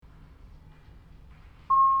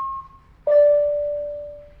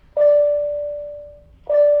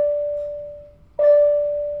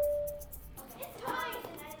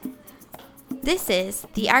This is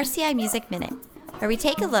the RCI Music Minute, where we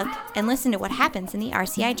take a look and listen to what happens in the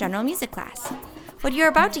RCI General Music class. What you're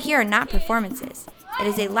about to hear are not performances. It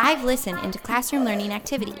is a live listen into classroom learning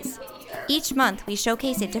activities. Each month, we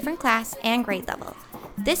showcase a different class and grade level.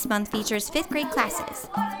 This month features 5th grade classes.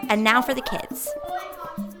 And now for the kids.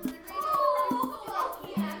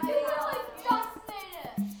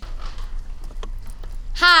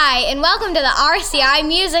 Hi, and welcome to the RCI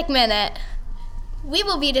Music Minute. We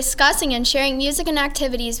will be discussing and sharing music and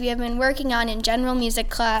activities we have been working on in general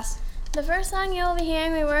music class. The first song you will be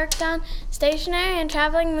hearing, we worked on stationary and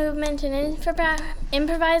traveling movement and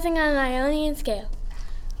improvising on an Ionian scale.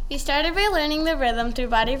 We started by learning the rhythm through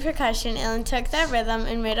body percussion and took that rhythm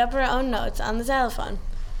and made up our own notes on the xylophone.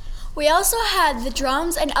 We also had the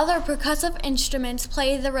drums and other percussive instruments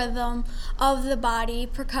play the rhythm of the body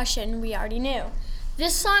percussion we already knew.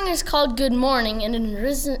 This song is called Good Morning, and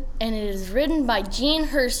it is written by Gene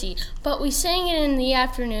Hersey, but we sang it in the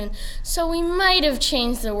afternoon, so we might have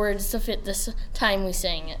changed the words to fit this time we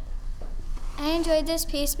sang it. I enjoyed this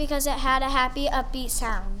piece because it had a happy, upbeat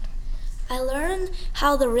sound. I learned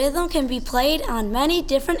how the rhythm can be played on many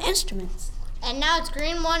different instruments. And now it's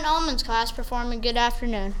Green 1 Almonds class performing Good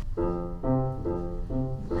Afternoon.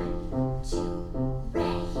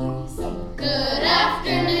 Good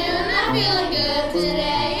afternoon, I'm feeling good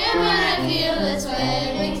today, and when I feel this way,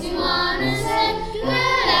 it makes me want to say,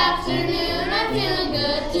 good afternoon, I'm feeling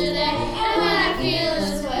good today, and when I feel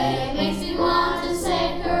this way, it makes me want to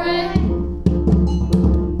say, hooray.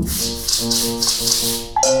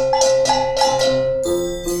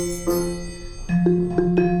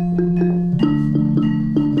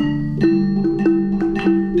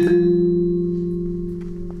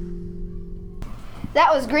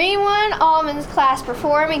 That was Green 1 Almonds class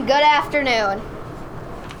performing Good Afternoon.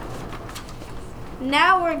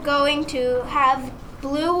 Now we're going to have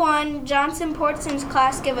Blue 1 Johnson Portson's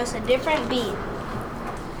class give us a different beat.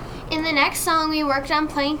 In the next song, we worked on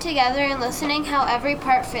playing together and listening how every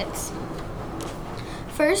part fits.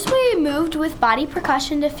 First, we moved with body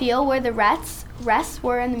percussion to feel where the rests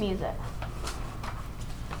were in the music.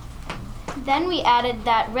 Then we added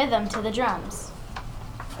that rhythm to the drums.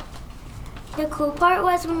 The cool part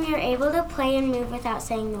was when we were able to play and move without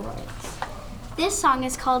saying the words. This song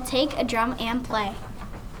is called Take a Drum and Play.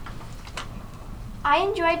 I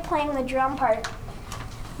enjoyed playing the drum part.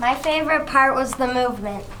 My favorite part was the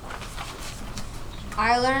movement.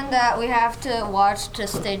 I learned that we have to watch to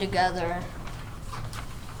stay together.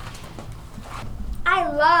 I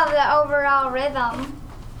love the overall rhythm.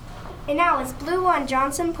 And now it's Blue 1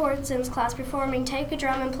 Johnson Portson's class performing Take a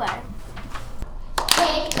Drum and Play.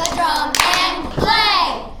 Take the drum and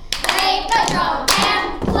play. Take the drum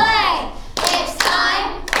and play. It's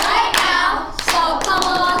time right now, so come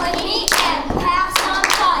along with me and have some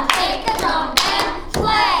fun. Take the drum and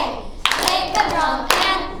play. Take the drum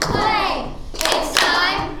and play. It's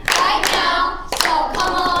time right now, so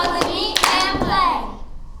come along with me and play.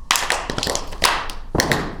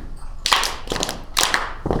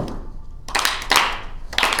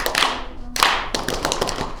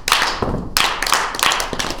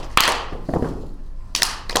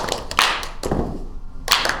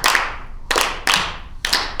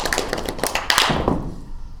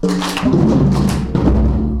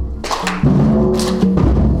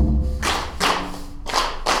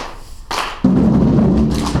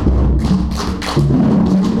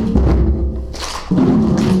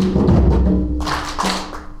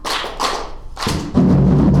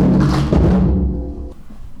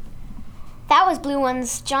 That was Blue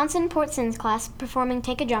 1's Johnson Portson's class performing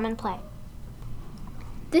Take a Drum and Play.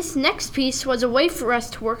 This next piece was a way for us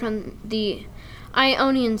to work on the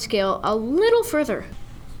Ionian scale a little further.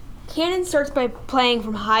 Canon starts by playing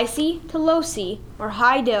from high C to low C, or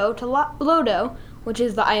high Do to low Do, which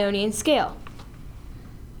is the Ionian scale.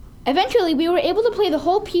 Eventually, we were able to play the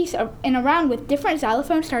whole piece in a round with different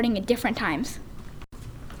xylophones starting at different times.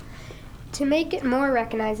 To make it more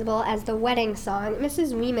recognizable as the wedding song,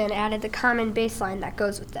 Mrs. Weeman added the common bass line that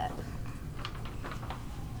goes with it.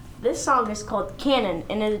 This song is called Canon,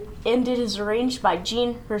 and it is arranged by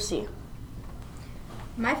Gene Hersey.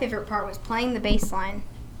 My favorite part was playing the bass line.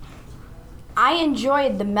 I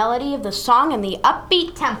enjoyed the melody of the song and the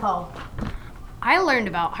upbeat tempo. I learned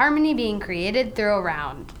about harmony being created through a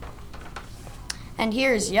round. And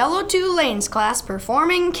here's Yellow 2 Lane's class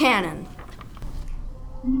performing Canon.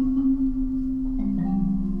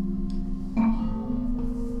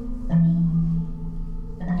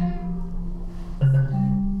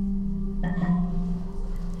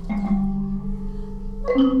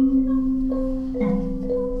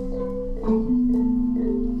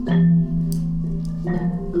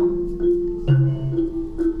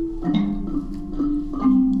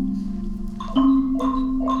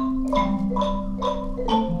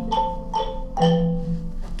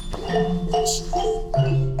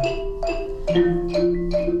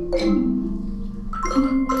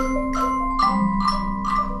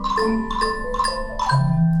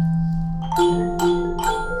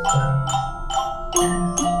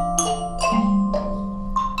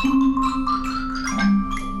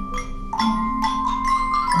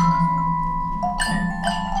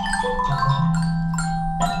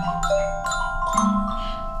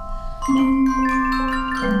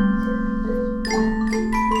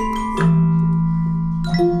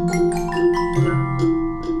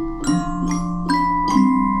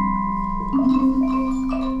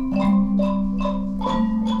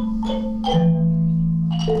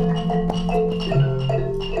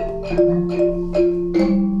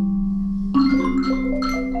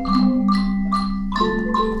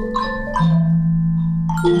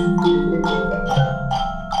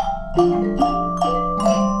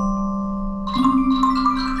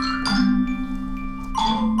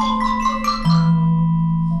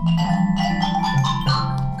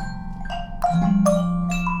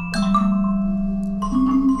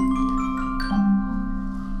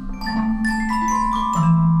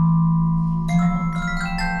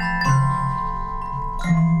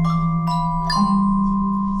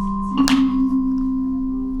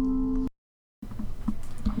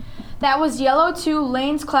 That was Yellow 2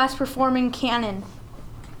 Lane's class performing Canon.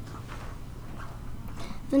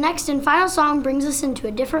 The next and final song brings us into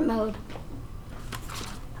a different mode.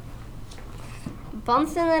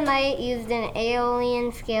 Bumps in the Night used an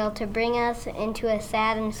Aeolian scale to bring us into a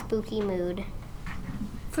sad and spooky mood.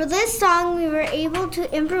 For this song, we were able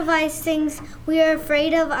to improvise things we are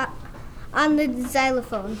afraid of on the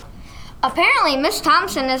xylophone. Apparently, Miss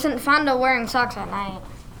Thompson isn't fond of wearing socks at night.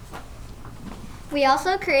 We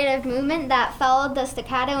also created a movement that followed the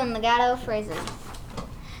staccato and legato phrases.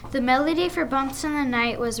 The melody for Bumps in the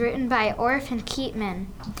Night was written by Orff and Keatman.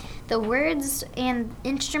 The words and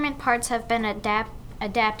instrument parts have been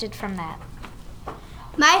adapted from that.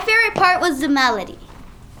 My favorite part was the melody.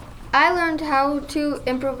 I learned how to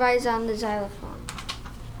improvise on the xylophone.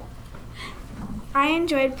 I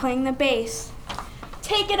enjoyed playing the bass.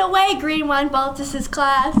 Take it away, Green One Baltus's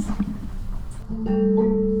class.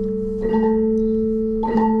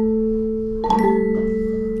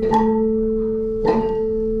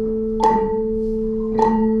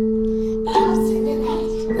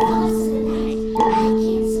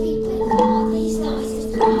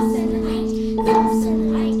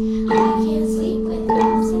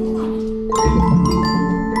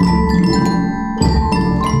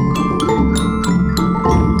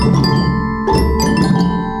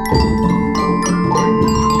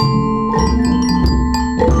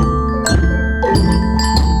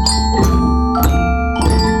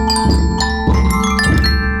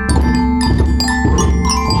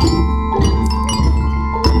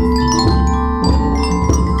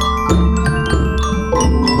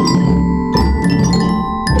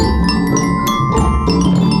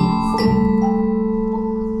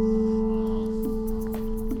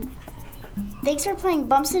 Thanks for playing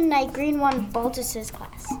Bumps in the Night, Green One Baltus's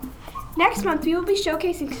class. Next month, we will be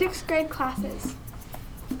showcasing 6th grade classes.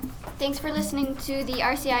 Thanks for listening to the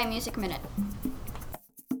RCI Music Minute.